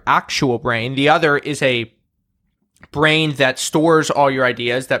is your actual brain. The other is a brain that stores all your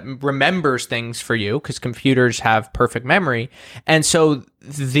ideas, that remembers things for you, because computers have perfect memory. And so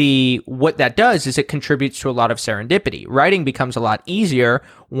what that does is it contributes to a lot of serendipity. Writing becomes a lot easier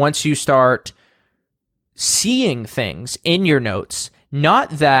once you start seeing things in your notes, not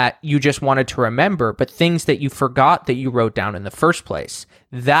that you just wanted to remember, but things that you forgot that you wrote down in the first place.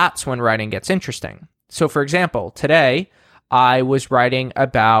 That's when writing gets interesting. So for example, today I was writing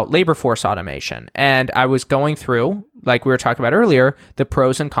about labor force automation, and I was going through, like we were talking about earlier, the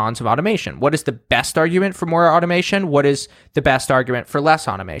pros and cons of automation. What is the best argument for more automation? What is the best argument for less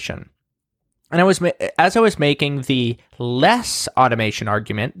automation? And as I was making the less automation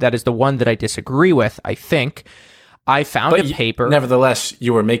argument, that is the one that I disagree with, I think, I found a paper. Nevertheless,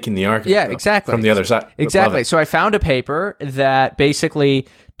 you were making the argument. Yeah, exactly. From the other side. Exactly. So I found a paper that basically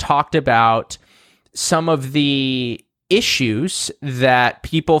talked about some of the issues that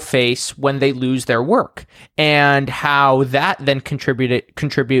people face when they lose their work, and how that then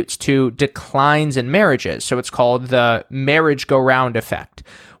contributes to declines in marriages. So it's called the merry-go-round effect,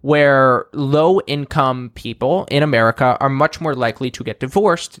 where low-income people in America are much more likely to get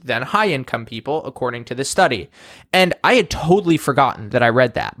divorced than high-income people, according to this study. And I had totally forgotten that I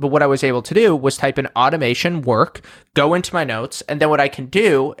read that. But what I was able to do was type in automation work, go into my notes, and then what I can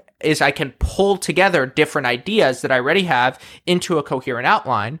do is I can pull together different ideas that I already have into a coherent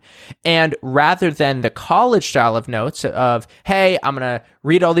outline. And rather than the college style of notes of, hey, I'm going to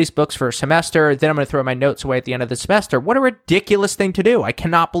read all these books for a semester, then I'm going to throw my notes away at the end of the semester. What a ridiculous thing to do. I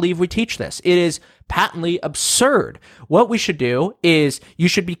cannot believe we teach this. It is patently absurd. What we should do is you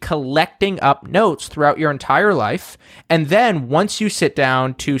should be collecting up notes throughout your entire life. And then once you sit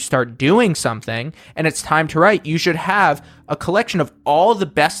down to start doing something and it's time to write, you should have a collection of all the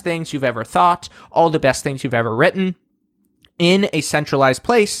best things you've ever thought, all the best things you've ever written in a centralized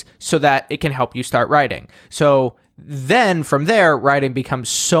place so that it can help you start writing. So then from there, writing becomes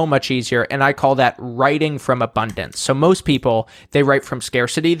so much easier, and I call that writing from abundance. So most people, they write from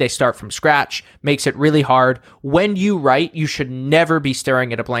scarcity, they start from scratch, makes it really hard. When you write, you should never be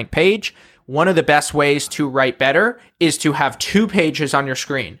staring at a blank page. One of the best ways to write better is to have 2 pages on your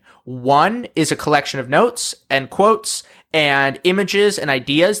screen. One is a collection of notes and quotes and images and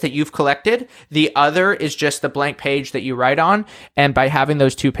ideas that you've collected. The other is just the blank page that you write on. And by having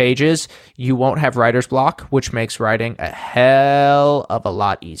those 2 pages, you won't have writer's block, which makes writing a hell of a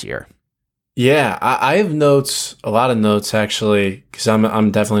lot easier. Yeah, I have notes, a lot of notes actually, because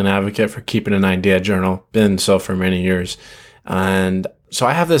I'm definitely an advocate for keeping an idea journal, been so for many years. And so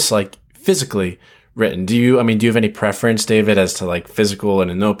I have this like physically written. Do you have any preference, David, as to like physical in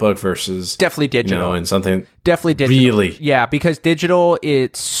a notebook versus definitely digital, and something? Definitely digital. Really? Yeah, because digital,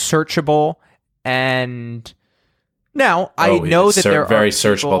 it's searchable, and now I know that there very are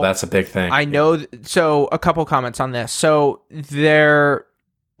searchable. People, that's a big thing. I know. So a couple comments on this. So there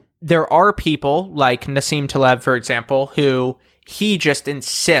are people like Nassim Taleb, for example, who he just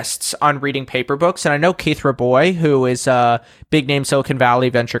insists on reading paper books. And I know Keith Rabois, who is a big name Silicon Valley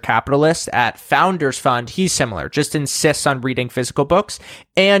venture capitalist at Founders Fund, he's similar, just insists on reading physical books.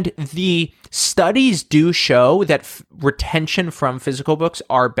 And the studies do show that retention from physical books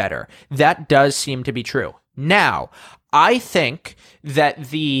are better. That does seem to be true. Now, I think that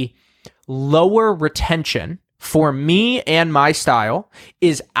the lower retention for me and my style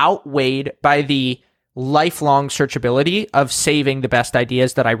is outweighed by the lifelong searchability of saving the best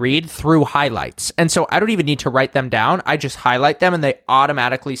ideas that I read through highlights. And so I don't even need to write them down. I just highlight them and they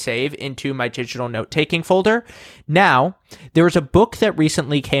automatically save into my digital note-taking folder. Now, there was a book that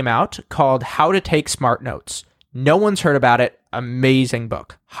recently came out called How to Take Smart Notes. No one's heard about it. Amazing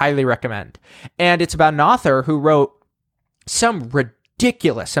book. Highly recommend. And it's about an author who wrote some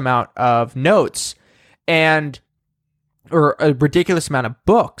ridiculous amount of notes or a ridiculous amount of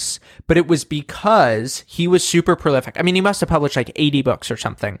books, but it was because he was super prolific. I mean, he must have published like 80 books or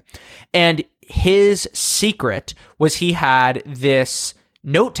something. And his secret was he had this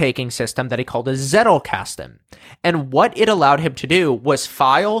note-taking system that he called a Zettelkasten. And what it allowed him to do was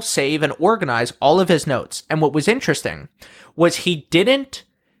file, save, and organize all of his notes. And what was interesting was he didn't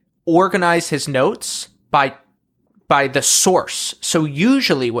organize his notes by the source. So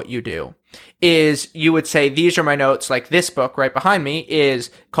usually what you do is you would say, these are my notes, like this book right behind me is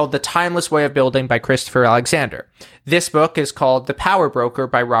called The Timeless Way of Building by Christopher Alexander. This book is called The Power Broker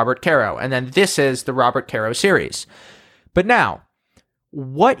by Robert Caro. And then this is the Robert Caro series. But now,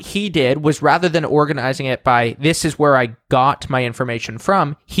 what he did was rather than organizing it by this is where I got my information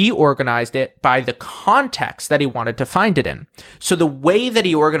from, he organized it by the context that he wanted to find it in. So the way that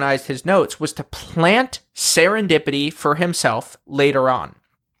he organized his notes was to plant serendipity for himself later on.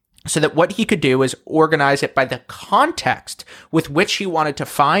 so that what he could do is organize it by the context with which he wanted to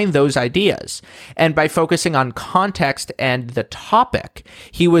find those ideas. And by focusing on context and the topic,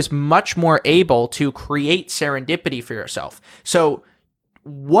 he was much more able to create serendipity for yourself. So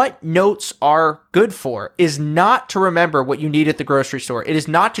what notes are good for is not to remember what you need at the grocery store. It is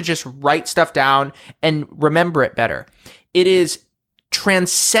not to just write stuff down and remember it better. It is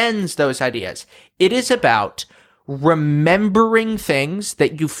transcends those ideas. It is about remembering things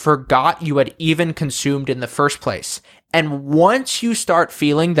that you forgot you had even consumed in the first place. And once you start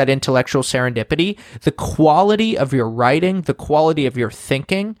feeling that intellectual serendipity, the quality of your writing, the quality of your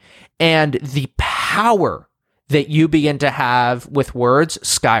thinking, and the power that you begin to have with words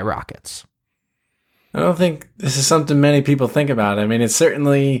skyrockets. I don't think this is something many people think about. I mean, it's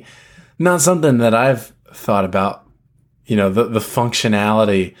certainly not something that I've thought about, the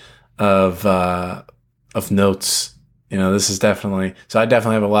functionality of notes. This is definitely, so I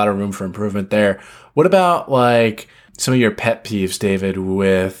definitely have a lot of room for improvement there. What about like some of your pet peeves, David,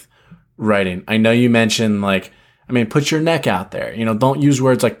 with writing? I know you mentioned put your neck out there, don't use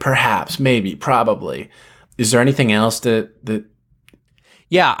words like perhaps, maybe, probably. Is there anything else that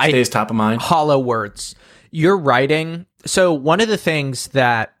stays top of mind? Hollow words. You're writing. So one of the things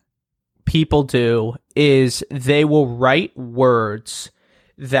that people do is they will write words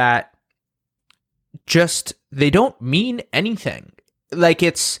that they don't mean anything. Like,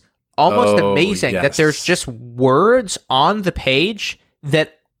 it's almost amazing that there's just words on the page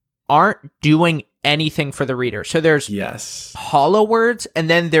that aren't doing anything for the reader. So there's hollow words, and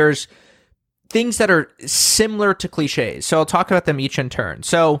then there's things that are similar to cliches. So I'll talk about them each in turn.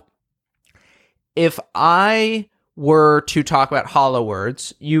 So if I were to talk about hollow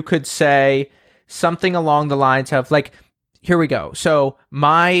words, you could say something along the lines of here we go. So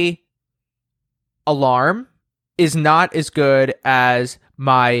my alarm is not as good as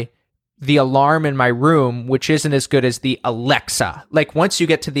the alarm in my room, which isn't as good as the Alexa. Once you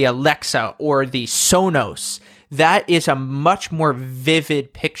get to the Alexa or the Sonos, that is a much more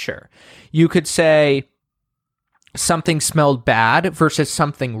vivid picture. You could say something smelled bad versus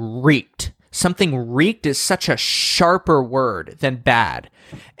something reeked. Something reeked is such a sharper word than bad.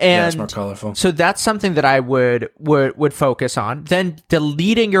 And it's more colorful. So that's something that I would focus on. Then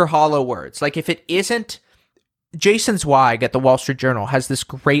deleting your hollow words. If it isn't, Jason Zweig at the Wall Street Journal has this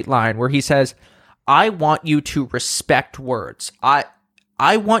great line where he says, I want you to respect words.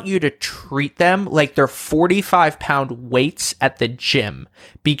 I want you to treat them like they're 45-pound weights at the gym.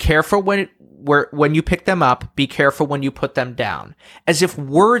 Be careful when you pick them up. Be careful when you put them down. As if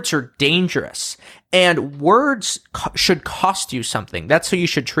words are dangerous. And words should cost you something. That's how you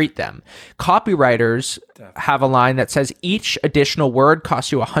should treat them. Copywriters have a line that says each additional word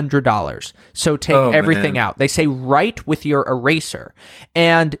costs you $100. So take everything out. They say write with your eraser.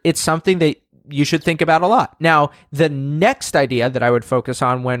 And it's something that you should think about a lot. Now, the next idea that I would focus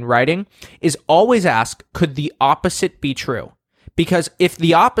on when writing is always ask, could the opposite be true? Because if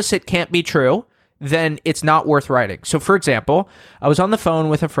the opposite can't be true, then it's not worth writing. So for example, I was on the phone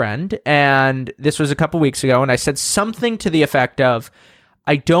with a friend, and this was a couple weeks ago, and I said something to the effect of,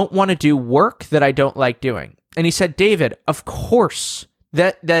 I don't want to do work that I don't like doing. And he said, David, of course,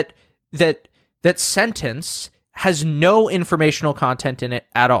 that sentence has no informational content in it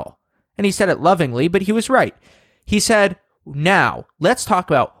at all. And he said it lovingly, but he was right. He said, now let's talk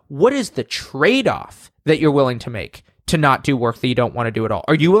about what is the trade-off that you're willing to make to not do work that you don't want to do at all.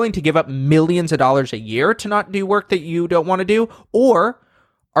 Are you willing to give up millions of dollars a year to not do work that you don't want to do? Or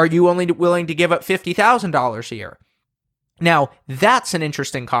are you only willing to give up $50,000 a year? Now, that's an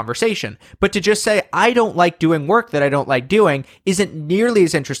interesting conversation. But to just say, I don't like doing work that I don't like doing isn't nearly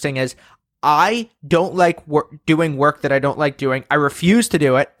as interesting as I don't like doing work that I don't like doing. I refuse to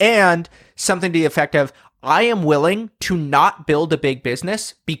do it. And something to the effect of, I am willing to not build a big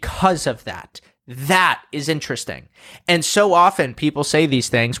business because of that. That is interesting. And so often people say these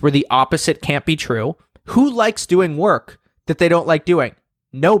things where the opposite can't be true. Who likes doing work that they don't like doing?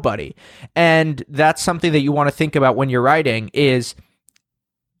 Nobody. And that's something that you want to think about when you're writing is,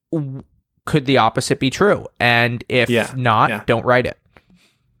 could the opposite be true? And if not, don't write it.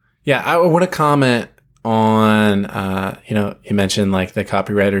 Yeah, I want to comment on, you mentioned the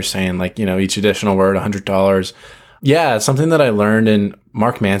copywriter saying each additional word, $100. Yeah, something that I learned, and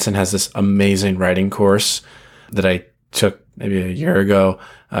Mark Manson has this amazing writing course that I took maybe a year ago,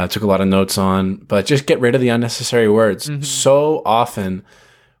 took a lot of notes on, but just get rid of the unnecessary words. Mm-hmm. So often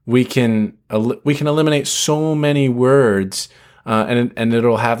we can eliminate so many words, and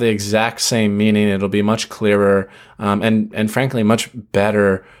it'll have the exact same meaning. It'll be much clearer, and frankly, much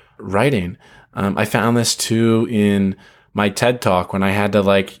better writing. I found this too in my TED talk when I had to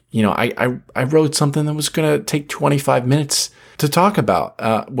I wrote something that was going to take 25 minutes to talk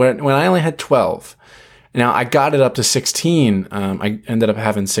about, when I only had 12. Now I got it up to 16. I ended up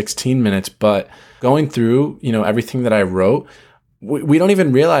having 16 minutes, but going through, everything that I wrote, we don't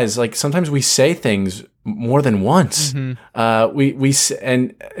even realize, like, sometimes we say things more than once. And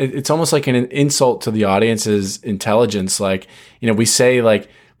it's almost like an insult to the audience's intelligence. Like, we say, like,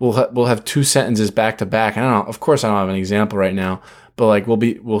 we'll have two sentences back to back. I don't know. Of course, I don't have an example right now, but like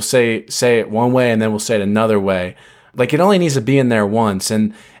we'll say it one way and then we'll say it another way. Like, it only needs to be in there once,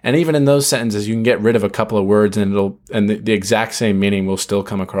 and even in those sentences, you can get rid of a couple of words, and the exact same meaning will still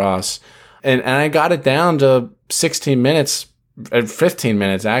come across. And I got it down to 16 minutes, 15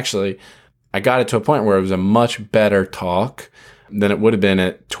 minutes actually. I got it to a point where it was a much better talk than it would have been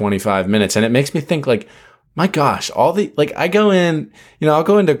at 25 minutes. And it makes me think, like, my gosh, I go in, I'll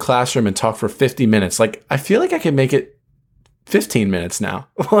go into a classroom and talk for 50 minutes. Like, I feel like I could make it 15 minutes now.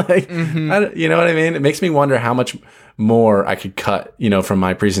 Like, you know what I mean? It makes me wonder how much more I could cut, from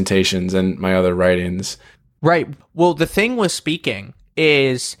my presentations and my other writings. Right. Well, the thing with speaking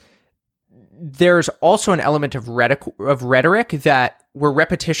is there's also an element of rhetoric that where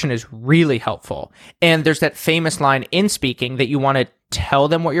repetition is really helpful. And there's that famous line in speaking that you want to tell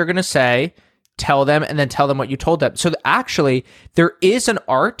them what you're going to say, tell them, and then tell them what you told them. So actually, there is an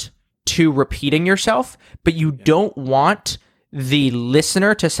art to repeating yourself, but you don't want the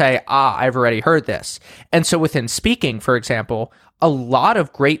listener to say, I've already heard this. And so within speaking, for example, a lot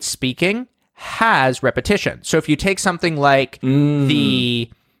of great speaking has repetition. So if you take something like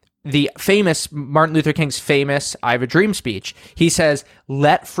the famous Martin Luther King's famous I Have a Dream speech, he says,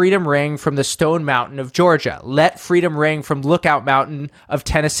 "Let freedom ring from the Stone Mountain of Georgia. Let freedom ring from Lookout Mountain of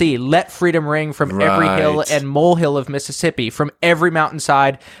Tennessee. Let freedom ring from every hill and molehill of Mississippi. From every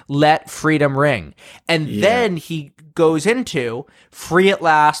mountainside, let freedom ring." And then he goes into free at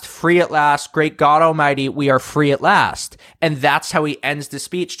last, great God Almighty, we are free at last. And that's how he ends the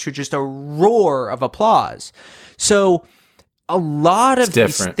speech, to just a roar of applause. So a lot of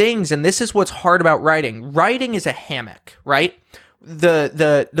these things, and this is what's hard about writing. Writing is a hammock, right?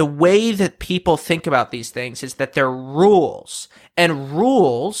 The way that people think about these things is that they're rules, and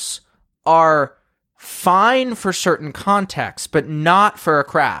rules are fine for certain contexts, but not for a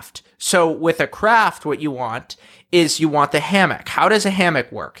craft. So with a craft, what you want is you want the hammock. How does a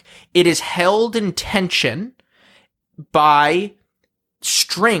hammock work? It is held in tension by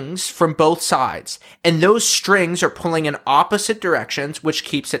strings from both sides, and those strings are pulling in opposite directions, which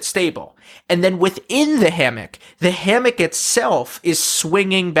keeps it stable. And then within the hammock itself is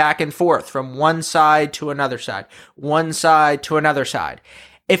swinging back and forth from one side to another side, one side to another side.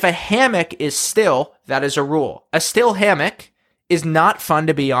 If a hammock is still, that is a rule. A still hammock is not fun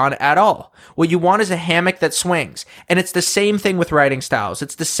to be on at all. What you want is a hammock that swings. And it's the same thing with writing styles.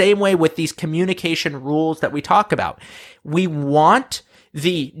 It's the same way with these communication rules that we talk about. We want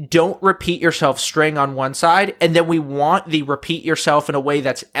the don't repeat yourself string on one side, and then we want the repeat yourself in a way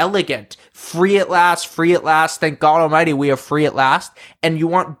that's elegant. Free at last, thank God Almighty, we are free at last. And you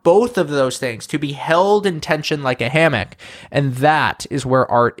want both of those things to be held in tension like a hammock. And that is where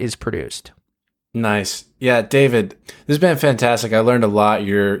art is produced. Nice. Yeah, David, this has been fantastic. I learned a lot.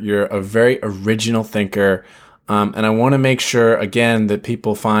 You're a very original thinker. And I want to make sure, again, that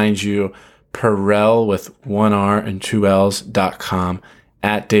people find you Perell with 1 R and 2 L's.com,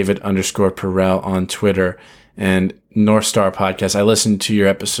 at David_Perell on Twitter, and North Star Podcast. I listened to your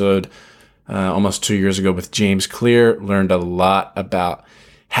episode almost 2 years ago with James Clear, learned a lot about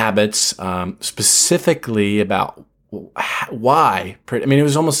habits, specifically about why, I mean, it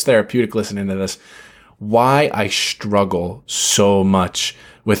was almost therapeutic listening to this, why I struggle so much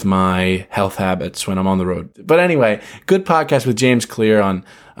with my health habits when I'm on the road. But anyway, good podcast with James Clear on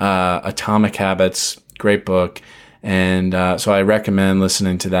Atomic Habits, great book. And so I recommend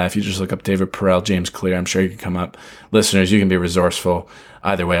listening to that. If you just look up David Perell, James Clear, I'm sure you can come up. Listeners, you can be resourceful.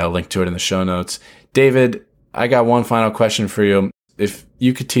 Either way, I'll link to it in the show notes. David, I got one final question for you. If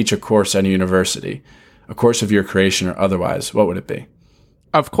you could teach a course at a university, a course of your creation or otherwise, what would it be?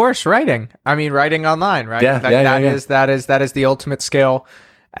 Of course, writing. I mean, writing online, right? That is the ultimate skill.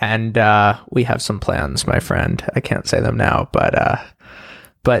 And we have some plans, my friend. I can't say them now, but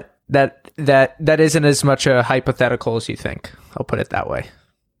that isn't as much a hypothetical as you think. I'll put it that way.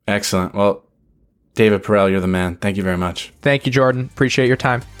 Excellent. Well, David Perell, you're the man. Thank you very much. Thank you, Jordan. Appreciate your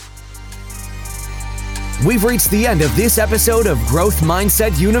time. We've reached the end of this episode of Growth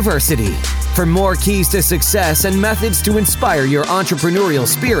Mindset University. For more keys to success and methods to inspire your entrepreneurial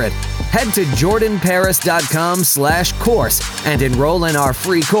spirit, head to jordanparis.com/course and enroll in our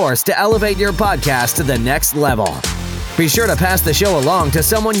free course to elevate your podcast to the next level. Be sure to pass the show along to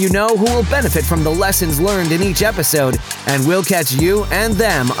someone you know who will benefit from the lessons learned in each episode, and we'll catch you and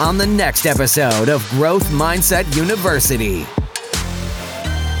them on the next episode of Growth Mindset University.